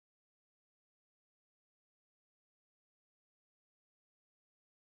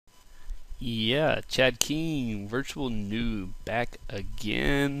Yeah, Chad King, virtual noob, back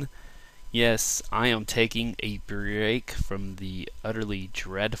again. Yes, I am taking a break from the utterly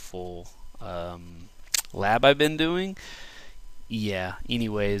dreadful lab I've been doing. Yeah,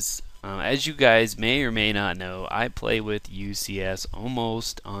 anyways, as you guys may or may not know, I play with UCS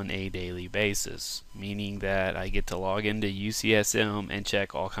almost on a daily basis, meaning that I get to log into UCSM and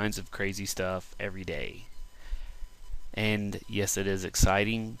check all kinds of crazy stuff every day. And yes, it is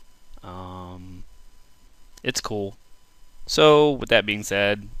exciting. Um, it's cool. So, with that being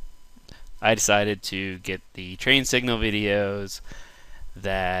said, I decided to get the train signal videos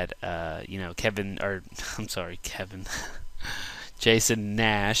that Kevin, or I'm sorry, Kevin, Jason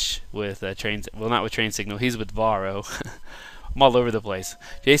Nash with trains. Well, not with train signal. He's with Varo. I'm all over the place.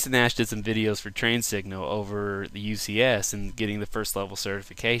 Jason Nash did some videos for train signal over the UCS and getting the first level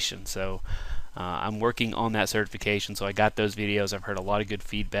certification. So I'm working on that certification. So I got those videos. I've heard a lot of good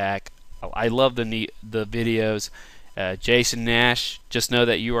feedback. I love the videos. Jason Nash, just know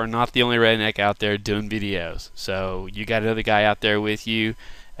that you are not the only redneck out there doing videos. So you got another guy out there with you.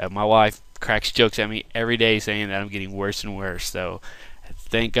 My wife cracks jokes at me every day saying that I'm getting worse and worse. So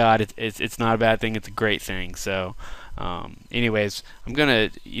thank God it's not a bad thing. It's a great thing. So anyways, I'm gonna,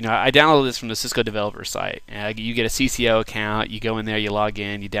 I downloaded this from the Cisco developer site. You get a CCO account, you go in there, you log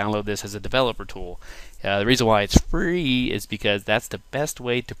in, you download this as a developer tool. The reason why it's free is because that's the best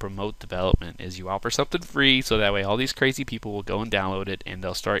way to promote development. Is you offer something free, so that way all these crazy people will go and download it, and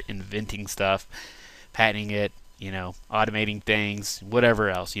they'll start inventing stuff, patenting it, automating things, whatever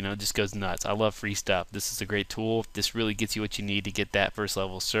else. It just goes nuts. I love free stuff. This is a great tool. This really gets you what you need to get that first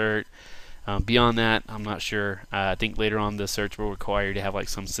level cert. Beyond that, I'm not sure. I think later on the search will require you to have like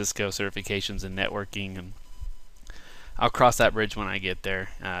some Cisco certifications in networking, and I'll cross that bridge when I get there.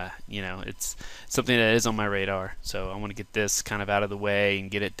 It's something that is on my radar, so I want to get this kind of out of the way and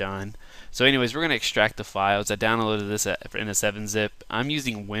get it done. So anyways, we're going to extract the files. I downloaded this in a 7-zip. I'm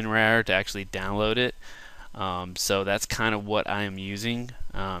using WinRAR to actually download it, so that's kind of what I am using.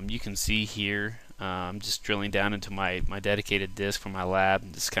 You can see here, I'm just drilling down into my dedicated disk for my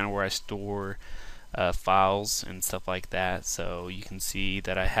lab. This is kind of where I store files and stuff like that. So you can see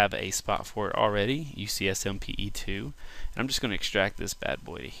that I have a spot for it already, UCSMPE2. And I'm just going to extract this bad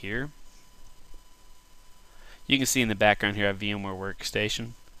boy to here. You can see in the background here I have VMware Workstation.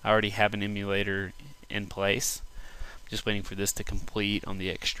 I already have an emulator in place. Just waiting for this to complete on the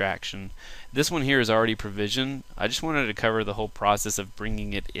extraction. This one here is already provisioned. I just wanted to cover the whole process of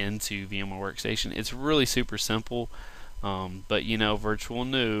bringing it into VMware Workstation. It's really super simple, but virtual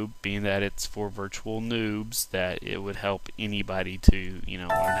noob, being that it's for virtual noobs, that it would help anybody to learn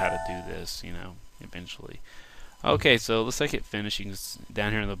how to do this eventually. Okay, so looks like it finished. You can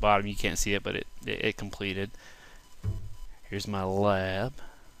down here on the bottom, you can't see it, but it completed. Here's my lab,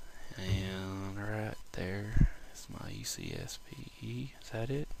 and right there my UCSPE. Is that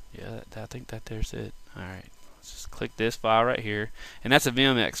it? Yeah, I think there's it. Alright, let's just click this file right here, and that's a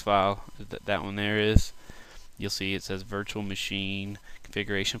VMX file. That one there is. You'll see it says virtual machine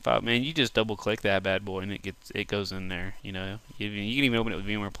configuration file. Man, you just double click that bad boy and it goes in there. You can even open it with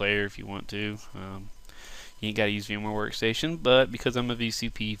VMware Player if you want to. You ain't got to use VMware Workstation, but because I'm a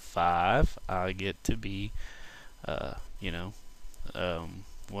VCP 5, I get to be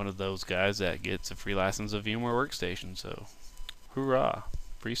one of those guys that gets a free license of VMware Workstation. So, hoorah,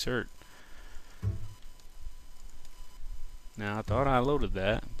 free cert. Now, I thought I loaded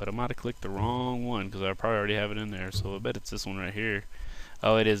that, but I might have clicked the wrong one because I probably already have it in there. So I bet it's this one right here.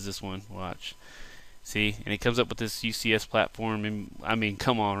 Oh, it is this one. Watch. See, and it comes up with this UCS platform. And I mean,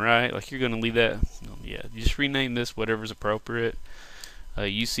 come on, right? Like, you're going to leave that? Yeah, you just rename this whatever's appropriate.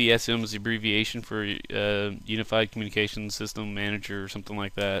 UCSM is the abbreviation for Unified Communications System Manager or something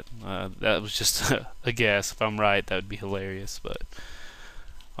like that. That was just a guess. If I'm right, that would be hilarious. But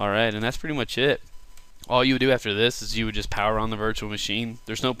alright, and that's pretty much it. All you would do after this is you would just power on the virtual machine.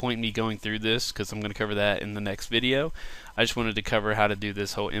 There's no point in me going through this because I'm going to cover that in the next video. I just wanted to cover how to do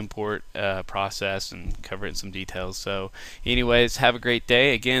this whole import process and cover it in some details. So anyways, have a great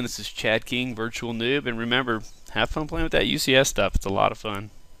day. Again, this is Chad King, Virtual Noob, and remember, have fun playing with that UCS stuff. It's a lot of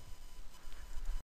fun.